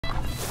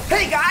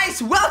Hey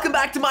guys, welcome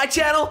back to my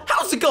channel.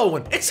 How's it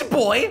going? It's your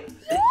boy.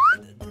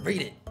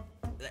 Read it.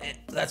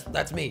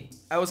 That's me.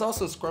 I was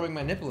also scrubbing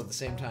my nipple at the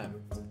same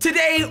time.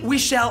 Today, we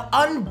shall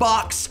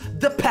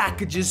unbox the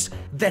packages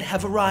that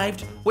have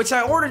arrived, which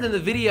I ordered in the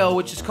video,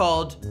 which is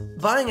called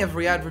Buying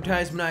Every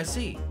Advertisement I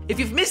See. If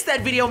you've missed that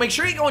video, make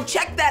sure you go and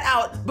check that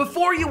out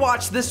before you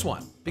watch this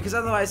one, because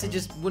otherwise it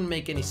just wouldn't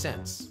make any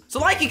sense. So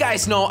like you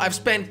guys know, I've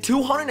spent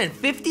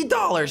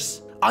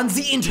 $250 on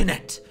the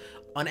internet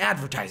on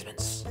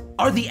advertisements.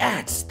 Are the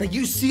ads that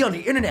you see on the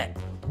internet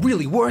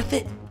really worth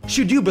it?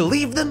 Should you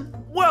believe them?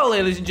 Well,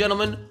 ladies and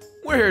gentlemen,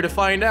 we're here to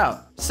find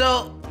out.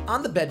 So,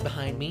 on the bed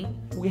behind me,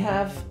 we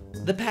have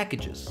the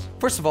packages.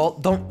 First of all,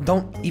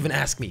 don't even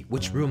ask me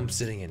which room I'm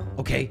sitting in,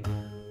 okay?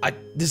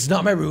 This is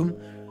not my room.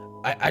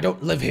 I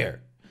don't live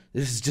here.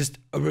 This is just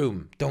a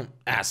room. Don't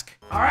ask.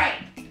 All right.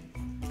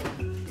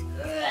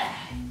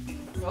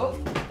 Oh.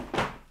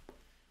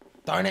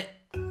 Darn it.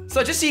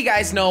 So just so you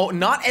guys know,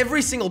 not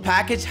every single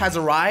package has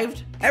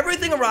arrived.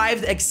 Everything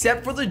arrived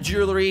except for the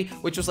jewelry,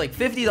 which was like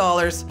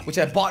 $50, which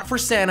I bought for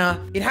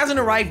Santa. It hasn't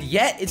arrived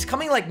yet. It's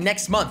coming like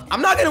next month.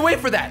 I'm not gonna wait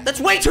for that.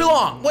 That's way too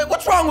long. Wait,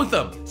 what's wrong with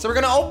them? So we're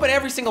gonna open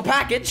every single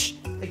package,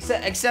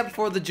 except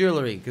for the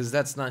jewelry, because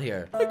that's not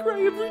here. I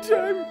cry every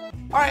time.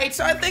 All right,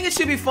 so I think it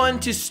should be fun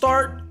to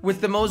start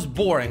with the most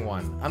boring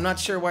one. I'm not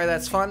sure why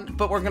that's fun,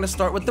 but we're gonna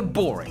start with the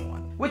boring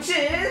one, which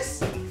is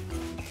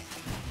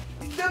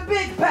the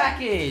big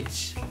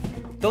package.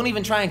 Don't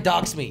even try and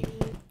dox me.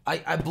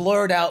 I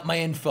blurred out my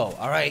info,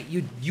 all right?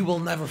 You will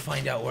never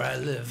find out where I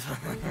live.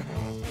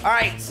 All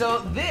right, so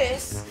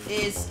this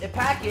is a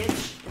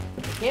package.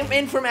 Came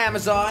in from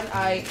Amazon.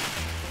 I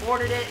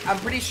ordered it. I'm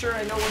pretty sure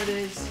I know what it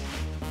is.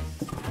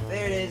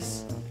 There it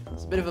is.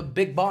 It's a bit of a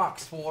big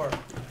box for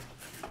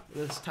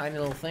this tiny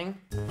little thing.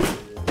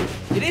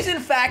 It is, in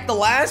fact, the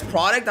last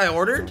product I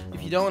ordered.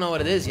 If you don't know what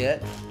it is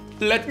yet,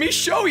 let me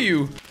show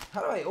you.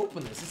 How do I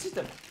open this? It's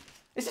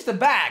just a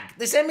bag.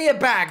 They sent me a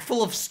bag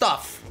full of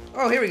stuff.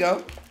 Oh, here we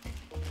go.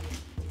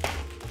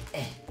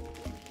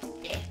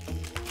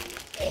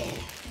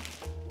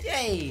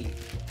 Yay.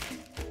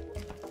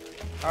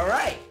 All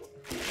right.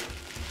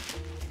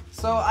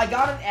 So I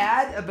got an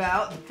ad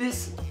about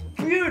this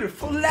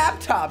beautiful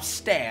laptop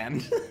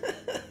stand.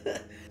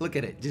 Look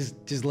at it,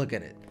 just look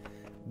at it.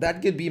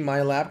 That could be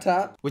my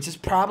laptop, which is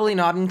probably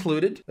not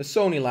included. A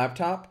Sony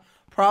laptop,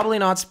 probably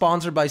not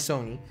sponsored by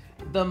Sony.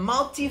 The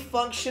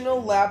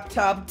multifunctional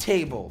laptop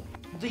table.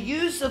 The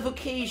use of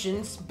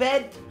occasions,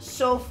 bed,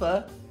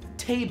 sofa,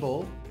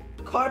 table,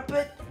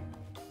 carpet,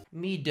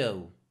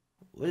 Mido.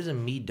 What is a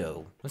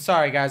Mido? I'm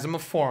sorry guys, I'm a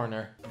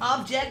foreigner.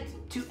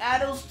 Object to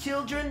adults,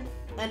 children,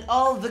 and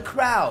all the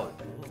crowd.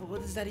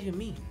 What does that even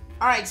mean?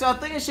 All right, so I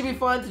think it should be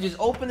fun to just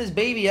open this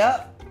baby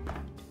up.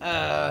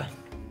 How?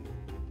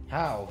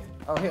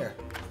 Oh, here.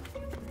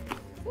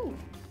 Ooh.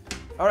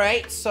 All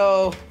right,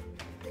 so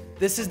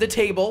this is the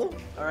table.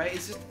 All right,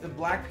 it's just a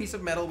black piece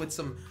of metal with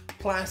some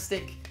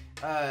plastic,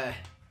 I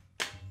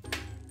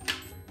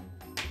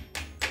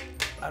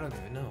don't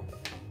even know.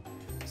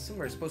 I assume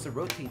we're supposed to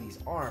rotate these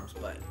arms,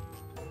 but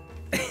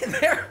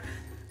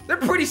they're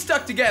pretty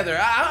stuck together.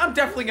 I'm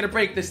definitely gonna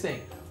break this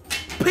thing.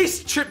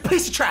 Piece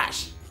of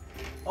trash.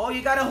 Oh,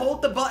 you gotta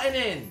hold the button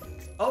in.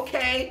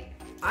 Okay,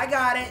 I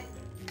got it.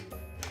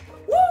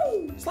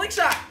 Woo!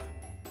 Slingshot.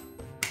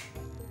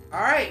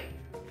 All right.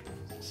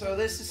 So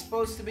this is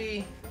supposed to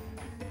be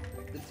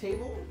the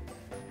table.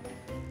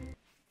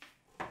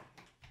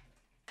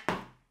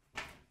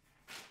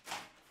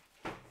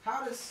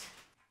 How does...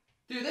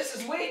 Dude, this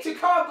is way too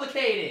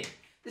complicated.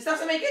 This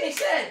doesn't make any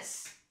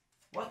sense.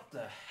 What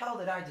the hell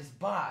did I just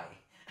buy?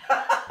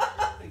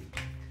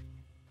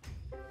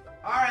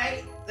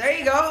 Alright, there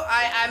you go.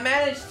 I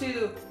managed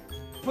to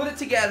put it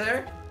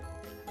together.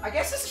 I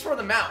guess this is for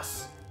the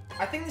mouse.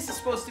 I think this is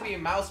supposed to be a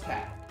mouse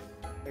pad.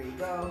 There you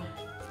go.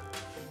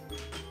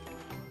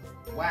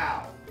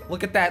 Wow.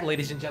 Look at that,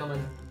 ladies and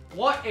gentlemen.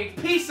 What a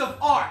piece of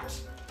art!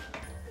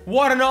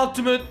 What an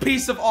ultimate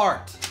piece of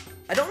art!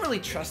 I don't really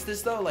trust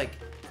this though, like,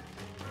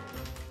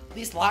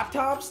 these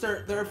laptops,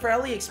 they're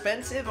fairly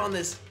expensive on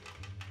this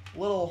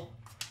little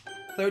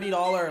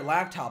 $30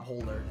 laptop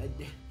holder.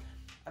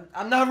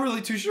 I'm not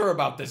really too sure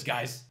about this,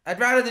 guys. I'd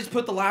rather just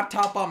put the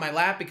laptop on my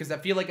lap because I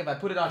feel like if I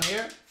put it on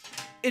here,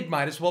 it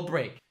might as well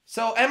break.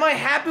 So, am I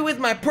happy with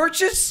my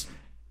purchase?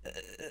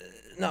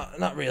 No,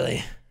 not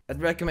really.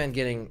 I'd recommend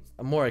getting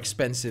a more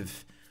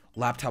expensive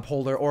laptop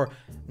holder, or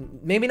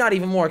maybe not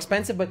even more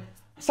expensive, but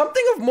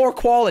something of more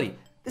quality.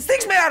 This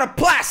thing's made out of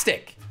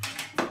plastic.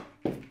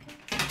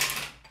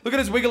 Look at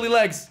his wiggly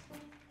legs.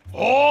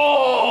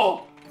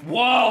 Oh,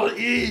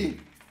 Wall-E.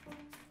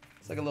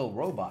 It's like a little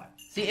robot.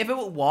 See, if it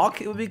would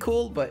walk, it would be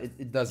cool, but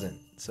it doesn't.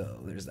 So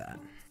there's that.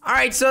 All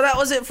right, so that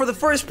was it for the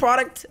first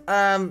product.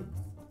 I'm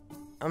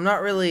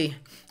not really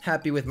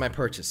happy with my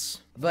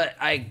purchase, but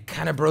I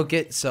kind of broke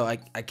it, so I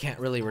can't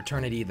really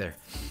return it either.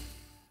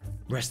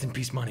 Rest in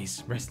peace,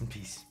 monies. Rest in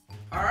peace.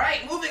 All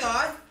right, moving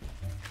on.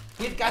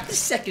 We've got the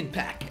second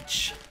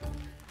package,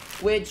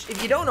 which,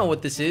 if you don't know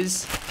what this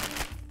is,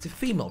 it's a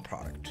female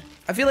product.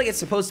 I feel like it's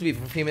supposed to be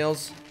for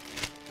females,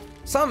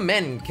 Some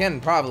men can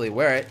probably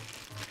wear it.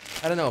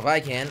 I don't know if I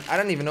can. I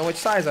don't even know which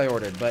size I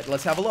ordered, but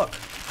let's have a look.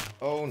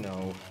 Oh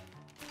no.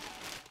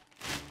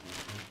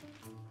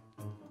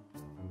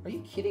 Are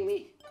you kidding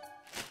me?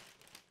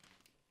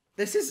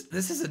 This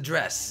is a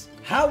dress.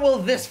 How will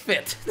this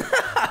fit?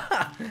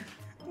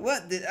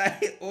 What did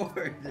I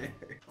order?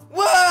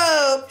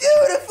 Whoa,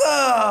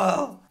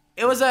 beautiful!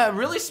 It was a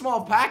really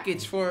small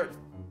package for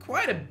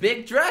quite a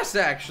big dress,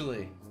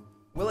 actually.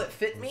 Will it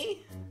fit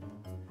me?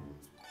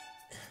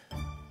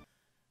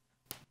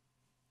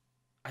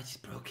 I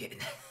just broke it.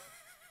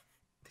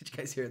 Did you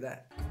guys hear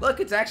that? Look,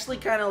 it's actually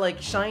kind of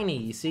like shiny,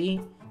 you see?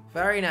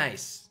 Very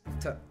nice.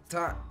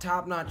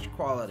 Top-notch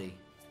quality.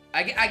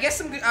 I guess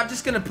I'm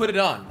just gonna put it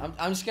on.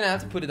 I'm just gonna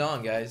have to put it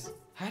on, guys.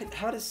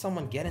 How does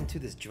someone get into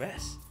this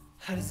dress?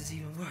 How does this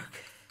even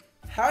work?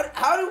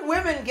 How do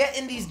women get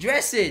in these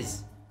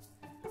dresses?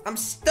 I'm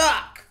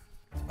stuck.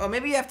 Oh,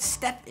 maybe you have to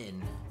step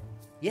in.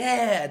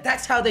 Yeah,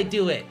 that's how they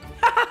do it.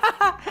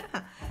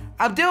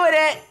 I'm doing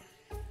it.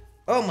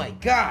 Oh my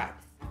God.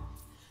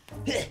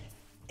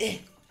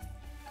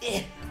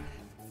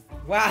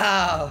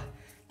 Wow,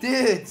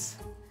 dudes.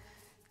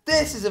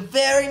 This is a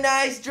very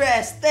nice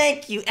dress.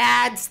 Thank you,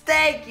 ads.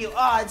 Thank you.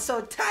 Oh, it's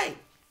so tight.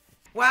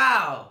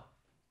 Wow.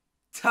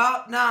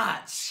 Top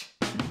notch.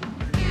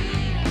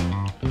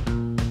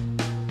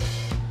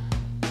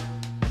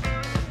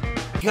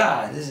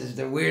 God, this is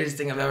the weirdest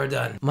thing I've ever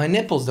done. My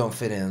nipples don't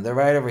fit in. They're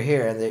right over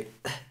here and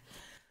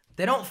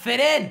they don't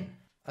fit in.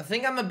 I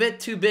think I'm a bit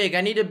too big.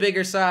 I need a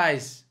bigger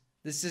size.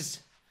 This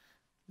is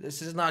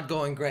not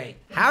going great.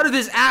 How did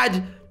this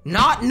ad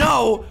not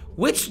know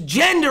which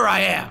gender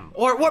I am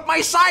or what my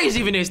size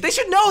even is? They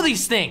should know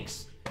these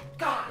things.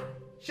 God,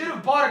 should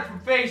have bought it from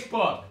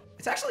Facebook.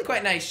 It's actually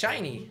quite nice,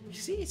 shiny. You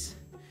see, it's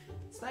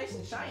nice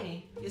and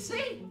shiny. You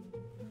see?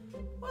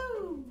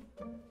 Woo,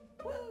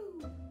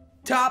 woo.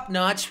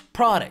 Top-notch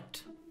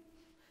product.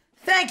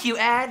 Thank you,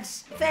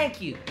 ads.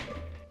 Thank you.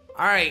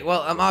 All right,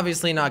 well, I'm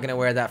obviously not gonna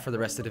wear that for the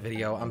rest of the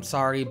video. I'm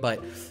sorry,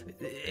 but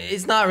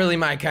it's not really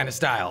my kind of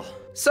style.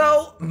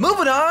 So,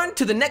 moving on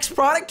to the next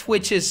product,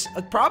 which is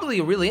probably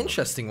a really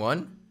interesting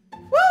one.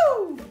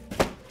 Woo!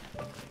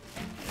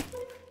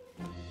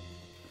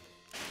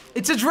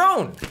 It's a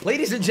drone.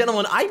 Ladies and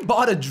gentlemen, I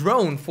bought a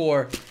drone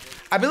for,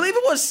 I believe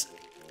it was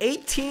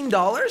 $18?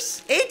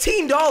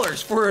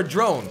 $18 for a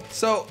drone.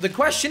 So, the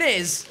question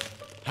is,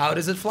 how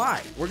does it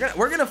fly? We're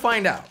gonna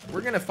find out.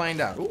 We're gonna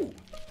find out. Ooh,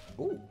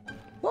 ooh,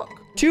 look.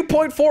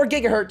 2.4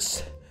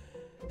 gigahertz.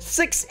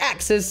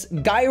 6-axis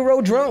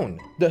gyro drone,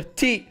 the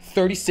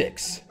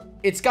T-36.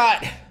 It's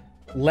got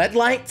LED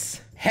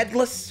lights,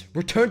 headless,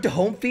 return to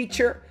home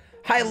feature,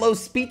 high-low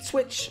speed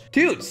switch.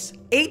 Dudes,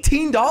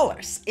 $18.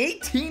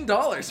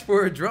 $18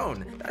 for a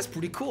drone. That's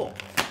pretty cool.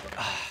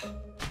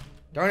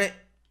 Darn it.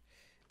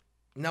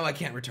 No, I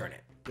can't return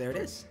it. There it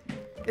is.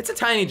 It's a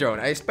tiny drone.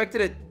 I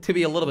expected it to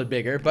be a little bit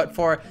bigger, but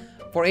for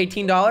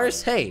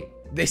 $18, hey,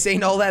 this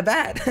ain't all that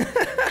bad.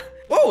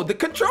 Whoa, the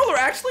controller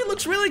actually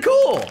looks really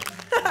cool.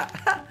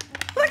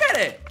 Look at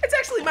it. It's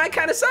actually my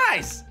kind of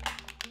size.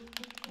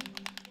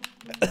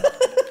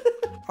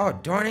 Oh,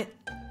 darn it.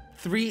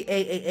 3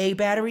 AAA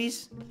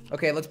batteries.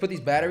 Okay, let's put these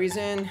batteries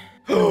in.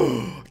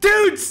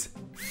 Dudes,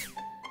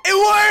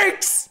 it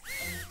works.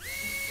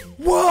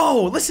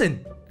 Whoa,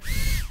 listen.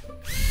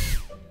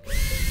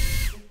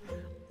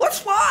 Let's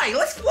fly,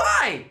 let's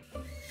fly.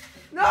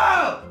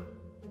 No.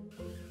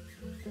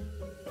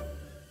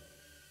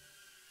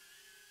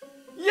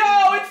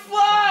 Yo, it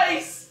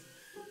flies!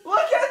 Look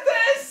at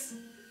this!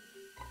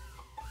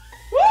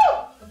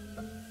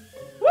 Woo!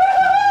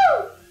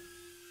 Woo!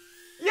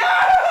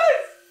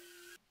 Yes!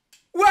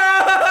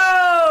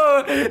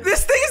 Whoa!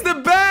 This thing is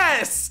the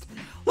best!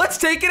 Let's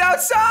take it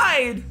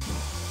outside!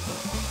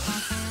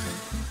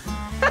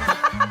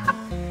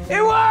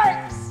 It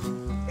works!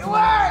 It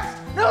works!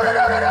 No, no,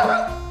 no, no, no,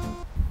 no!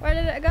 Where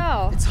did it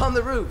go? It's on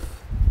the roof.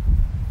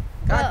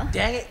 God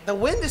dang it, the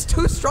wind is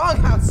too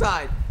strong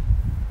outside.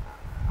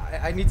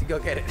 I need to go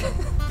get it.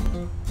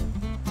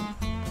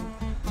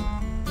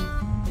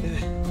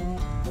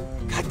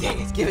 God dang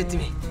it, give it to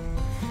me.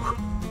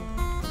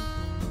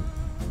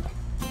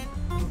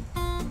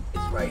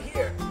 It's right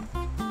here.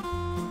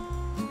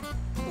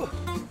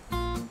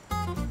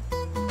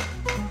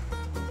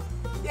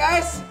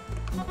 Yes!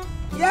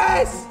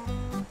 Yes!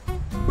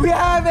 We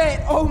have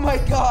it! Oh my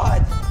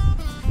God!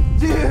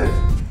 Dude!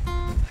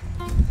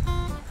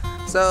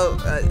 So,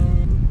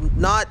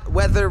 not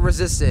weather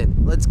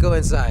resistant. Let's go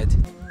inside.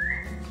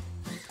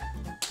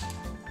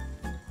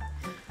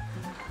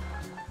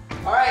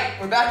 All right,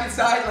 we're back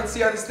inside. Let's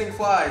see how this thing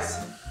flies.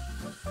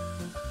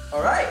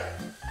 All right.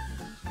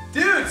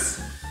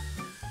 Dudes,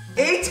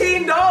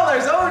 $18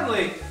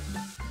 only.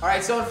 All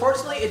right, so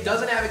unfortunately it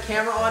doesn't have a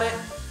camera on it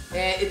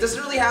and it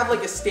doesn't really have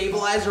like a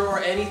stabilizer or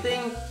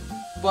anything,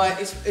 but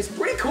it's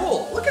pretty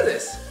cool. Look at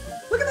this.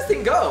 Look at this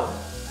thing go.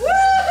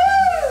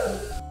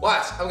 Woohoo!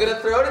 Watch, I'm gonna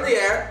throw it in the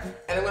air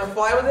and I'm gonna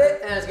fly with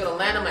it and it's gonna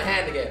land on my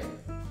hand again.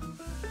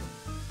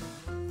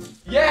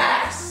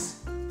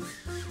 Yes!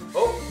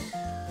 Oh.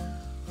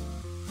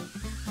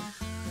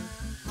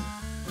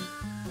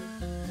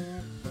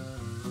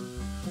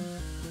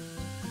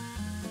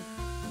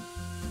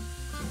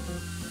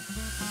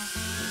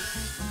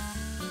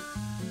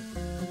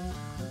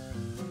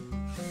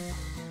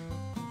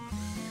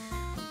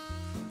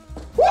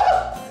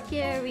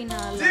 scary,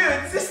 Nala.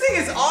 Dude, this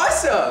thing is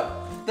awesome.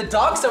 The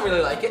dogs don't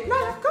really like it.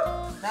 Nala,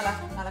 go. Nala,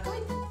 come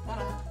in.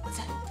 Nala, what's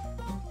that?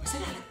 What's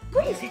that, Nala?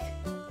 What is it?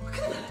 What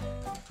kind of Nala?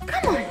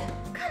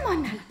 Come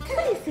on, Nala.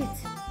 What is it?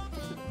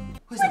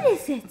 What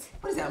is it?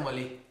 What is that,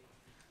 Molly?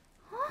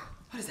 Huh?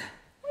 What is that?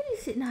 What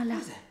is it, Nala?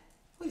 What is that?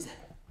 What is that?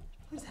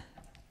 What is that?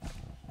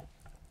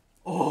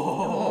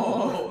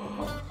 Oh.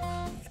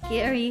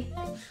 Scary.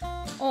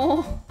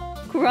 Oh,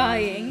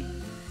 crying.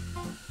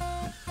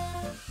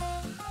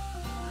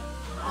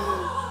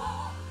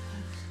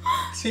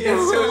 She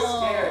gets so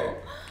scared.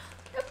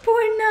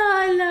 Poor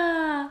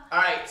Nala. All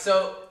right,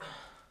 so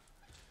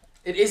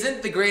it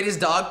isn't the greatest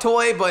dog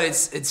toy, but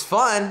it's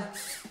fun.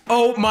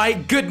 Oh my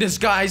goodness,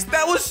 guys,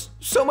 that was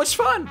so much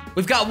fun.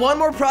 We've got one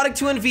more product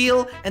to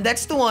unveil, and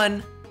that's the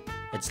one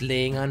that's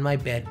laying on my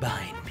bed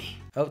behind me.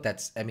 Oh,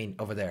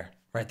 over there,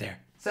 right there.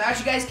 So as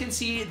you guys can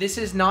see, this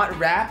is not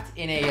wrapped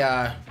in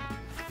a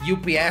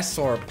UPS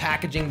or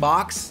packaging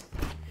box.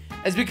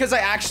 It's because I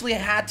actually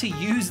had to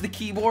use the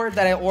keyboard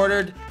that I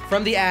ordered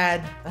from the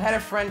ad. I had a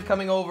friend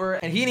coming over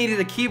and he needed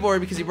a keyboard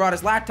because he brought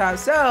his laptop,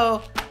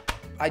 so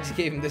I just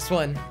gave him this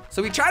one.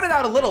 So we tried it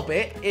out a little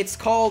bit. It's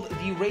called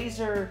the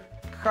Razer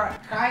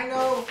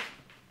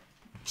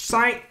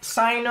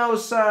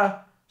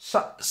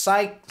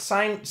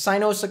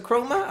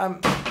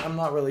Sinosachroma. I'm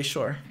not really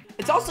sure.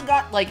 It's also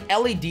got like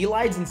LED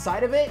lights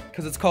inside of it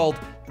because it's called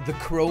the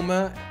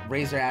Chroma.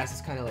 Razer has this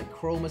kind of like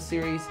Chroma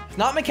series. It's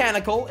not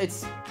mechanical.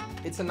 It's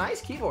a nice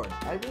keyboard.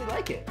 I really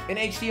like it. An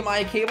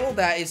HDMI cable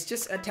that is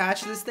just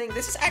attached to this thing.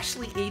 This is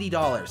actually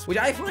 $80, which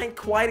I find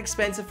quite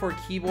expensive for a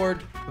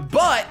keyboard,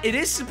 but it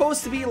is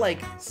supposed to be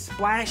like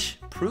splash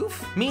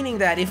proof, meaning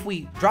that if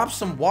we drop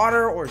some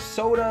water or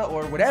soda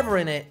or whatever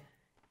in it,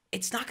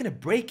 it's not gonna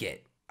break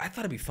it. I thought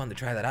it'd be fun to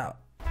try that out.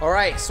 All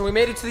right, so we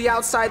made it to the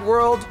outside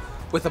world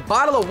with a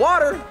bottle of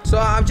water. So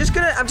I'm just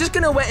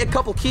gonna wet a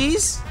couple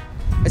keys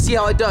and see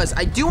how it does.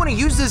 I do want to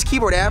use this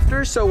keyboard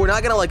after, so we're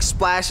not gonna like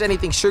splash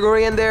anything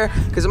sugary in there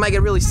because it might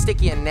get really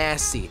sticky and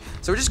nasty.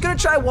 So we're just gonna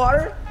try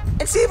water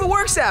and see if it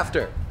works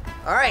after.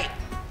 All right,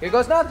 here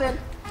goes nothing.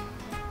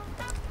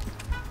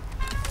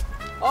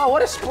 Oh,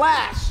 what a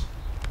splash.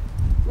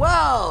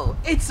 Whoa,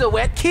 it's a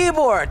wet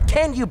keyboard.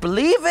 Can you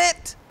believe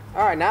it?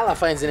 All right, Nala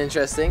finds it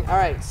interesting. All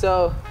right,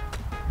 so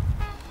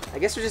I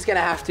guess we're just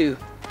gonna have to,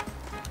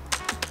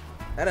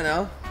 I don't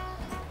know,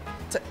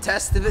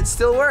 test if it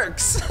still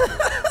works.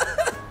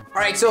 All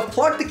right, so I've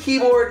plugged the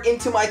keyboard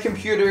into my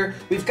computer.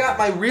 We've got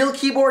my real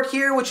keyboard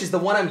here, which is the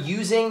one I'm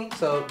using.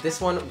 So this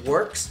one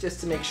works,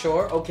 just to make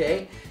sure,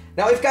 okay.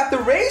 Now we've got the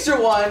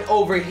Razer one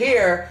over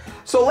here.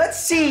 So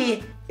let's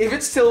see if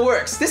it still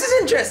works. This is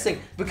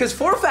interesting, because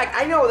for a fact,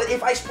 I know that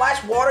if I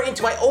splash water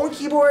into my own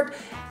keyboard,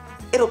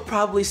 it'll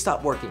probably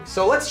stop working.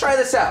 So let's try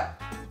this out.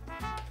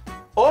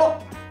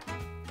 Oh,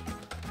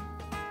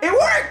 it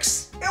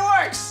works, it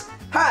works.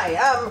 Hi,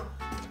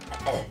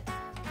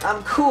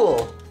 I'm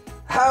cool.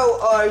 How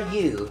are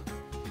you?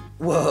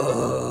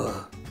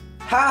 Whoa.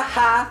 Ha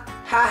ha,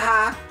 ha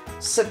ha,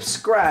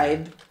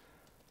 subscribe.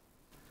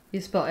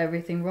 You spelled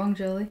everything wrong,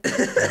 Jolie.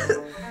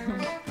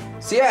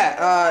 So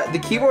yeah, the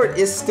keyboard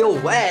is still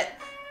wet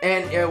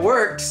and it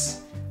works.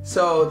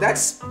 So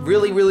that's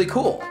really, really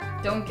cool.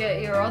 Don't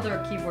get your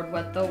other keyboard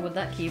wet though with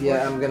that keyboard.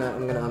 Yeah, I'm gonna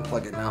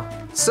unplug it now.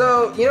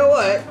 So, you know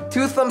what?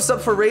 2 thumbs up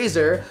for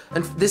Razer.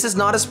 And this is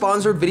not a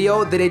sponsored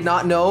video. They did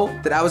not know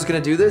that I was gonna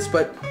do this,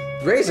 but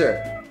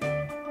Razer,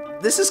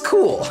 this is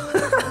cool.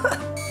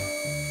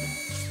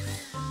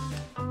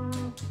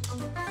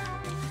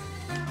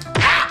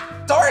 Ah,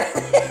 darn it!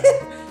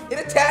 It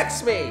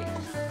attacks me.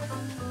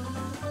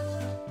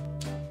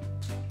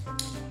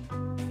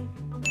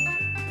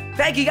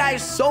 Thank you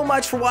guys so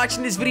much for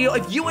watching this video.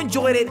 If you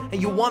enjoyed it and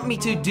you want me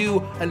to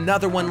do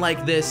another one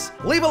like this,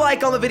 leave a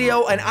like on the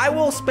video and I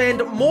will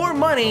spend more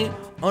money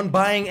on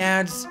buying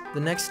ads the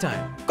next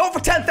time. Go for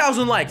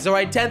 10,000 likes, all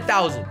right?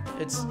 10,000.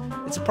 It's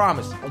a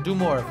promise. I'll do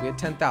more if we hit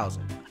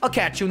 10,000. I'll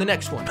catch you in the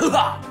next one.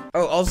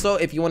 Oh, also,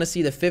 if you want to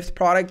see the 5th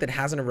product that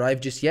hasn't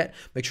arrived just yet,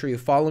 make sure you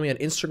follow me on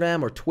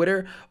Instagram or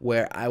Twitter,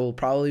 where I will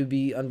probably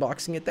be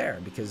unboxing it there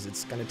because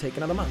it's going to take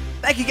another month.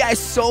 Thank you guys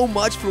so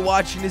much for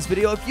watching this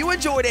video. If you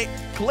enjoyed it,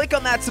 click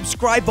on that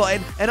subscribe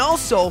button, and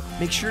also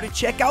make sure to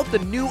check out the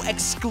new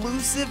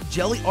exclusive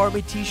Jelly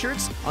Army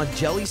t-shirts on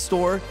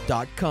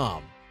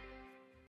jellystore.com.